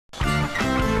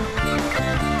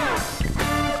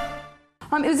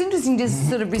It was interesting just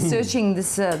sort of researching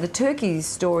this the turkey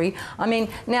story. I mean,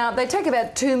 now they take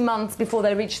about 2 months before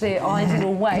they reach their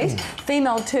ideal weight.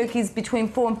 Female turkeys between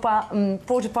 4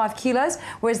 to 5 kilos,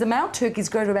 whereas the male turkeys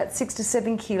grow to about 6 to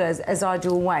 7 kilos as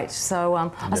ideal weight. So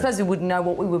I suppose we wouldn't know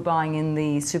what we were buying in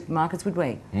the supermarkets, would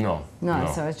we? No. No,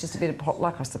 so it's just a bit of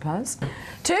potluck, I suppose.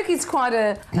 Turkey's quite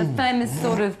a famous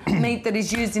sort of meat that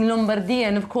is used in Lombardy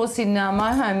and, of course, in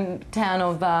my hometown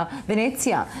of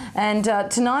Venezia. And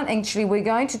tonight, actually, we're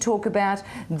going to talk about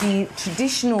the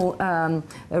traditional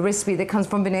recipe that comes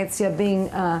from Venezia being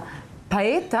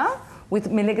paella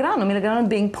with melegrano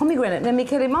being pomegranate. Now,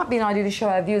 Michele, it might be an idea to show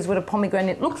our viewers what a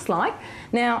pomegranate looks like.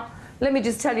 Now, let me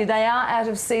just tell you, they are out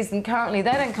of season currently.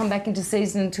 They don't come back into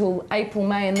season until April,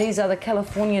 May, and these are the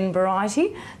Californian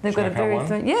variety. They've got a very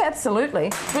firm, yeah,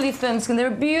 absolutely, really firm skin. They're a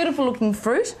beautiful looking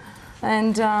fruit,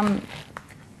 and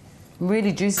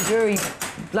really juicy, very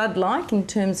blood-like in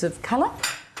terms of colour,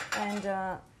 and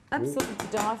absolutely to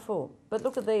die for. But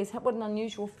look at these, what an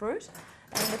unusual fruit.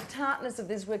 And the tartness of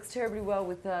this works terribly well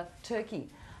with turkey.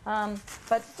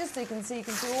 But just so you can see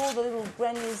all the little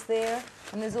granules there,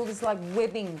 and there's all this like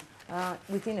webbing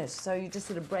within it, so you just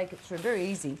sort of break it through, very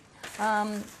easy.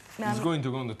 It's going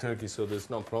to go on the turkey, so there's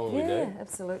no problem with that. Yeah,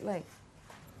 absolutely.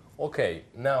 Okay,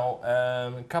 now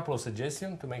a couple of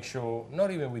suggestions to make sure, not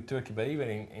even with turkey, but even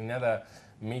in other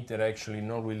meat that are actually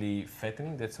not really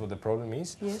fattening. That's what the problem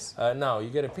is. Yes. Now you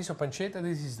get a piece of pancetta.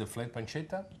 This is the flat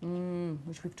pancetta,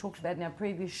 Which we've talked about in our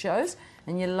previous shows,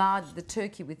 and you lard the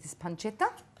turkey with this pancetta.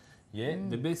 Yeah.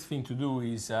 The best thing to do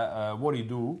is what you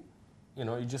do. You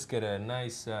know, you just get a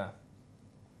nice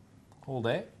hole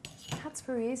there. It cuts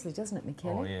very easily, doesn't it,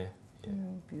 Michele? Oh yeah.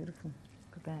 Beautiful.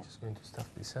 Look at that. Just going to stuff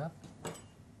this up.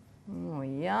 Oh,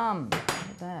 yum. Look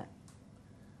at that.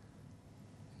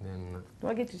 Then, do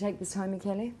I get to take this home,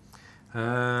 Michele?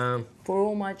 For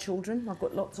all my children, I've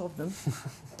got lots of them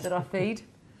that I feed.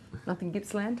 Up in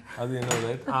Gippsland. I didn't know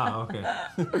that. Ah, okay.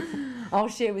 I'll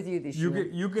share with you this year.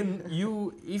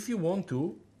 If you want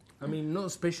to, I mean, not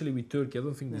especially with turkey. I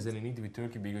don't think there's any need with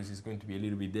turkey because it's going to be a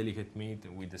little bit delicate meat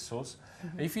with the sauce.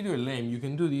 If you do a lamb, you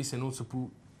can do this and also put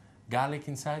garlic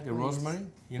inside, the rosemary,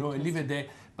 you know, and leave it there.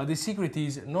 But the secret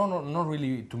is not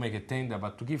really to make it tender,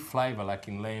 but to give flavor like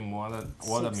in lamb or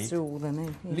other meat.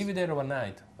 Leave it there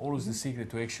overnight. Always the secret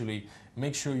to actually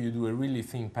make sure you do a really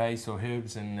thin paste of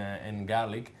herbs and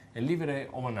garlic and leave it there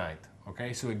overnight,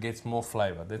 okay? So it gets more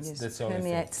flavor. That's the only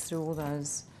thing. Permeates through all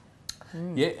those.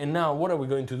 Yeah, and now what are we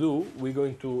going to do? We're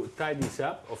going to tie this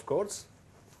up, of course.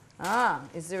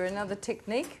 Is there another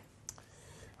technique?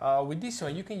 With this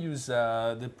one, you can use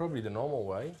probably the normal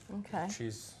way. Okay. Which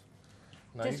is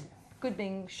nice. Just good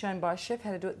being shown by a chef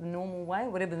how to do it the normal way,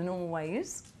 whatever the normal way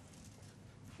is.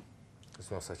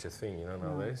 There's no such a thing, you know,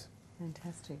 nowadays.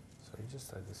 Fantastic. So you just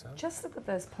tie this up. Just look at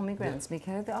those pomegranates,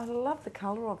 Michele. I love the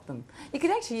colour of them. You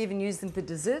can actually even use them for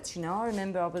desserts, you know. I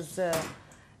remember I was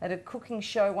at a cooking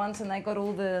show once and they got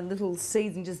all the little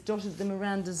seeds and just dotted them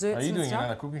around desserts and stuff. Are you doing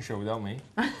another cooking show without me?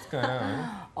 What's going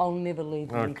on? I'll never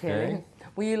leave you, Michele.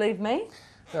 Will you leave me?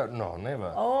 No,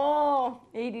 never. Oh,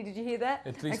 Edie, did you hear that?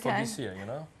 At least for this year, you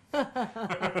know?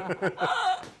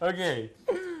 Okay.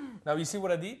 Now, you see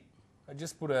what I did? I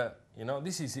just put you know,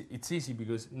 it's easy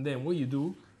because then what you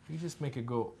do, you just make it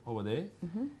go over there.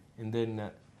 And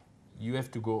then you have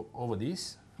to go over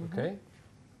this, okay?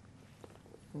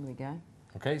 There we go.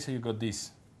 Okay, so you got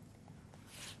this.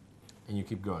 And you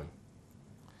keep going.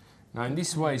 Now, in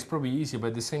this way, it's probably easier, but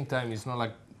at the same time, it's not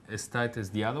like as tight as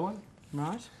the other one.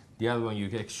 Right. The other one, you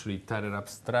actually tie it up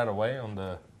straight away on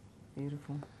the...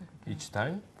 Beautiful. Each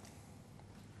time.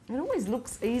 It always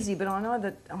looks easy, but I know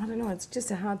that, I don't know, it's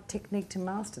just a hard technique to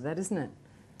master that, isn't it?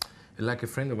 Like a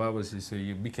friend of ours,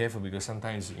 you be careful because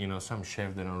sometimes, you know, some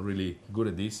chefs, they're not really good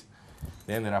at this.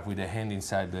 They ended up with their hand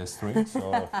inside the string,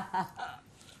 so...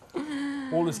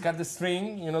 Always cut the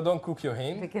string, you know, don't cook your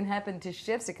hand. If it can happen to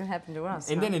chefs, it can happen to us.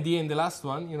 And then at the end, the last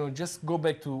one, you know, just go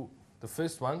back to the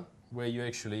first one where you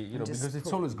actually, you know, because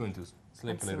it's always going to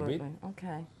slip a little bit.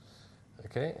 Okay.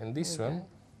 Okay, and this one.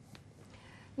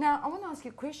 Now, I want to ask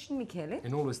you a question, Michele.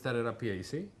 And always start it up here, you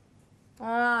see?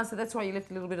 So that's why you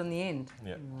left a little bit on the end.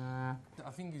 Yeah.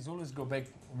 I think it's always go back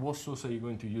what sauce are you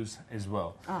going to use as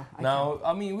well. Okay. Now,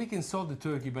 I mean, we can salt the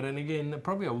turkey, but then again,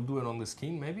 probably I will do it on the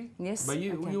skin, maybe. Yes. But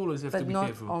you always have to be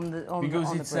careful. On the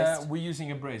because it's the breast. we're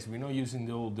using a breast. We're not using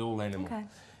the whole animal. Okay.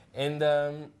 And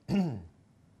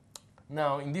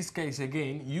now, in this case,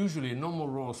 again, usually a normal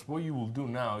roast, what you will do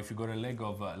now, if you got a leg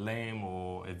of lamb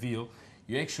or a veal,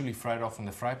 you actually fry it off in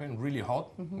the fry pan, really hot,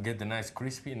 get the nice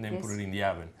crispy, and then put it in the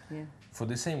oven. Yeah. For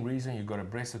the same reason, you got a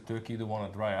breast of turkey, you don't want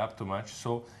to dry up too much,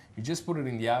 so you just put it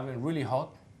in the oven, really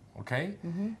hot, okay?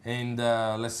 And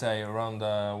let's say around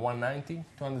 190,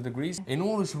 200 degrees. And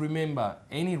always remember,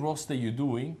 any roast that you're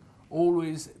doing,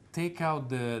 always take out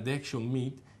the actual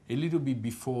meat a little bit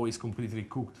before it's completely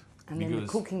cooked. And then the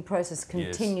cooking process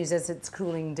continues as it's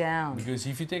cooling down. Because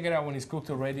if you take it out when it's cooked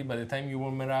already, by the time you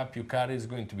warm it up, your curry is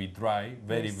going to be dry,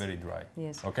 very, very dry.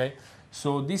 Yes. Okay?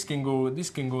 So this can go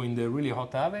in the really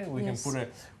hot oven. We can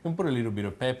put a little bit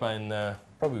of pepper, and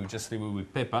probably we'll just leave it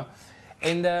with pepper.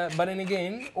 And but then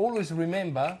again, always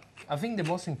remember, I think the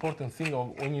most important thing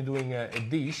when you're doing a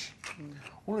dish,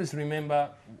 always remember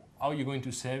how you're going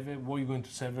to serve it, what you're going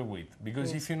to serve it with.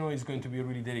 Because if you know it's going to be a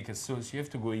really delicate sauce, you have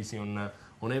to go easy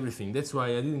on everything. That's why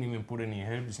I didn't even put any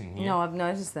herbs in here. No, I've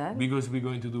noticed that. Because we're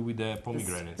going to do with the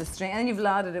pomegranates. The string, and you've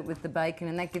larded it with the bacon,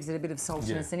 and that gives it a bit of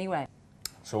saltiness anyway.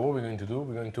 So what we're going to do,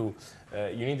 we're going to,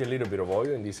 you need a little bit of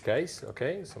oil in this case,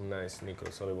 okay? Some nice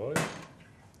Nicholas olive oil.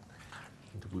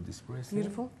 To put this press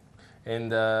Beautiful.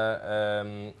 In.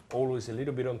 And always a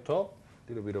little bit on top,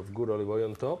 a little bit of good olive oil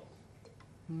on top.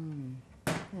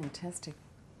 Fantastic.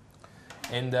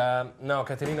 And now,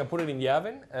 Caterina, put it in the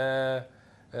oven,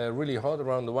 really hot,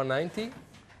 around 190.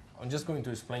 I'm just going to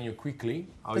explain you quickly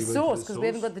how The you're going to do sauce, the because we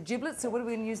haven't got the giblets, so what are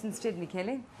we going to use instead,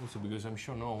 Michele? Also, because I'm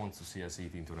sure no one wants to see us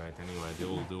eating tonight anyway.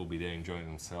 They'll be there enjoying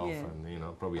themselves and, you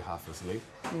know, probably half asleep.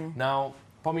 Now,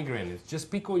 pomegranates. Just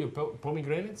pick all your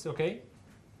pomegranates, okay?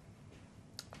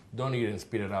 Don't even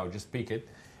spit it out, just pick it.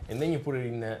 And then you put it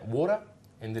in water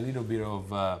and a little bit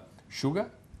of sugar,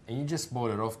 and you just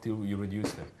boil it off till you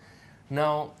reduce them.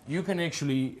 Now, you can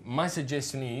actually, my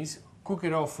suggestion is, cook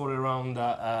it off for around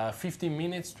 15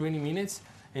 minutes, 20 minutes,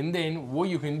 and then what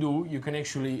you can do, you can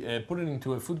actually put it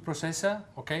into a food processor,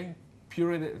 okay?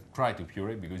 Puree it, try to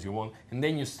puree it because you want, and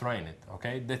then you strain it,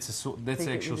 okay? That's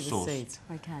the actual sauce. Seeds.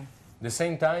 Okay. The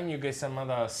same time, you get some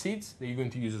other seeds that you're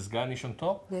going to use as garnish on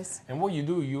top. Yes. And what you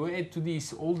do, you add to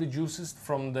this all the juices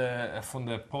from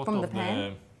the pot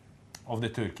of the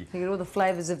turkey. You get all the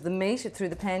flavours of the meat through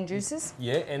the pan juices.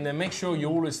 Yeah, and then make sure you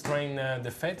always strain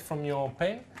the fat from your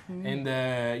pan. And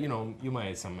you know, you might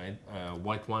add some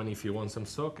white wine if you want some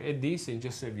stock. Add this and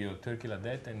just serve your turkey like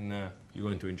that, and you're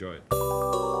going to enjoy it.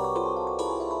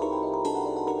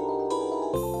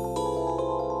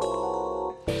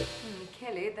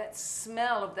 Michele, that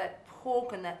smell of that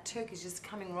pork and that turkey is just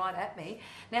coming right at me.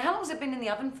 Now, how long has it been in the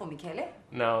oven for, Michele?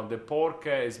 Now, the pork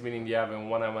has been in the oven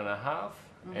 1 hour and a half.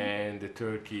 And the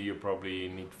turkey, you probably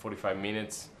need 45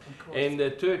 minutes. And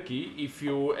the turkey, if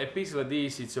you a piece like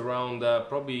this, it's around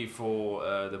probably for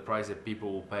the price that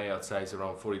people will pay outside, it's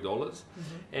around $40.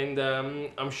 And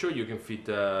I'm sure you can fit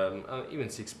even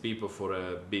 6 people for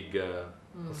a big,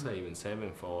 I'll say even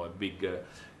 7 for a big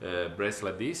breast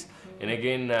like this. And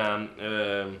again,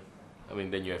 I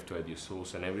mean, then you have to add your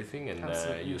sauce and everything, and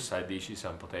your side dishes,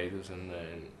 some potatoes, and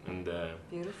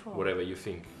whatever you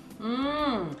think.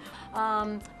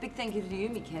 Big thank you to you,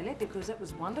 Michele, because that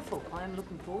was wonderful. I am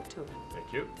looking forward to it.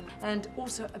 Thank you. And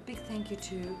also a big thank you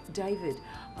to David.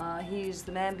 He is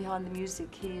the man behind the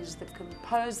music. He is the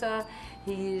composer.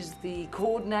 He is the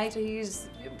coordinator. He is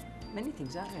many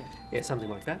things, aren't you? Yeah, something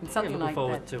like that. Something looking like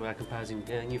forward that. to composing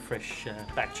a new fresh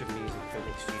batch of music for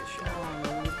next year's show. Oh,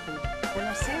 wonderful.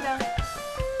 Buonasera.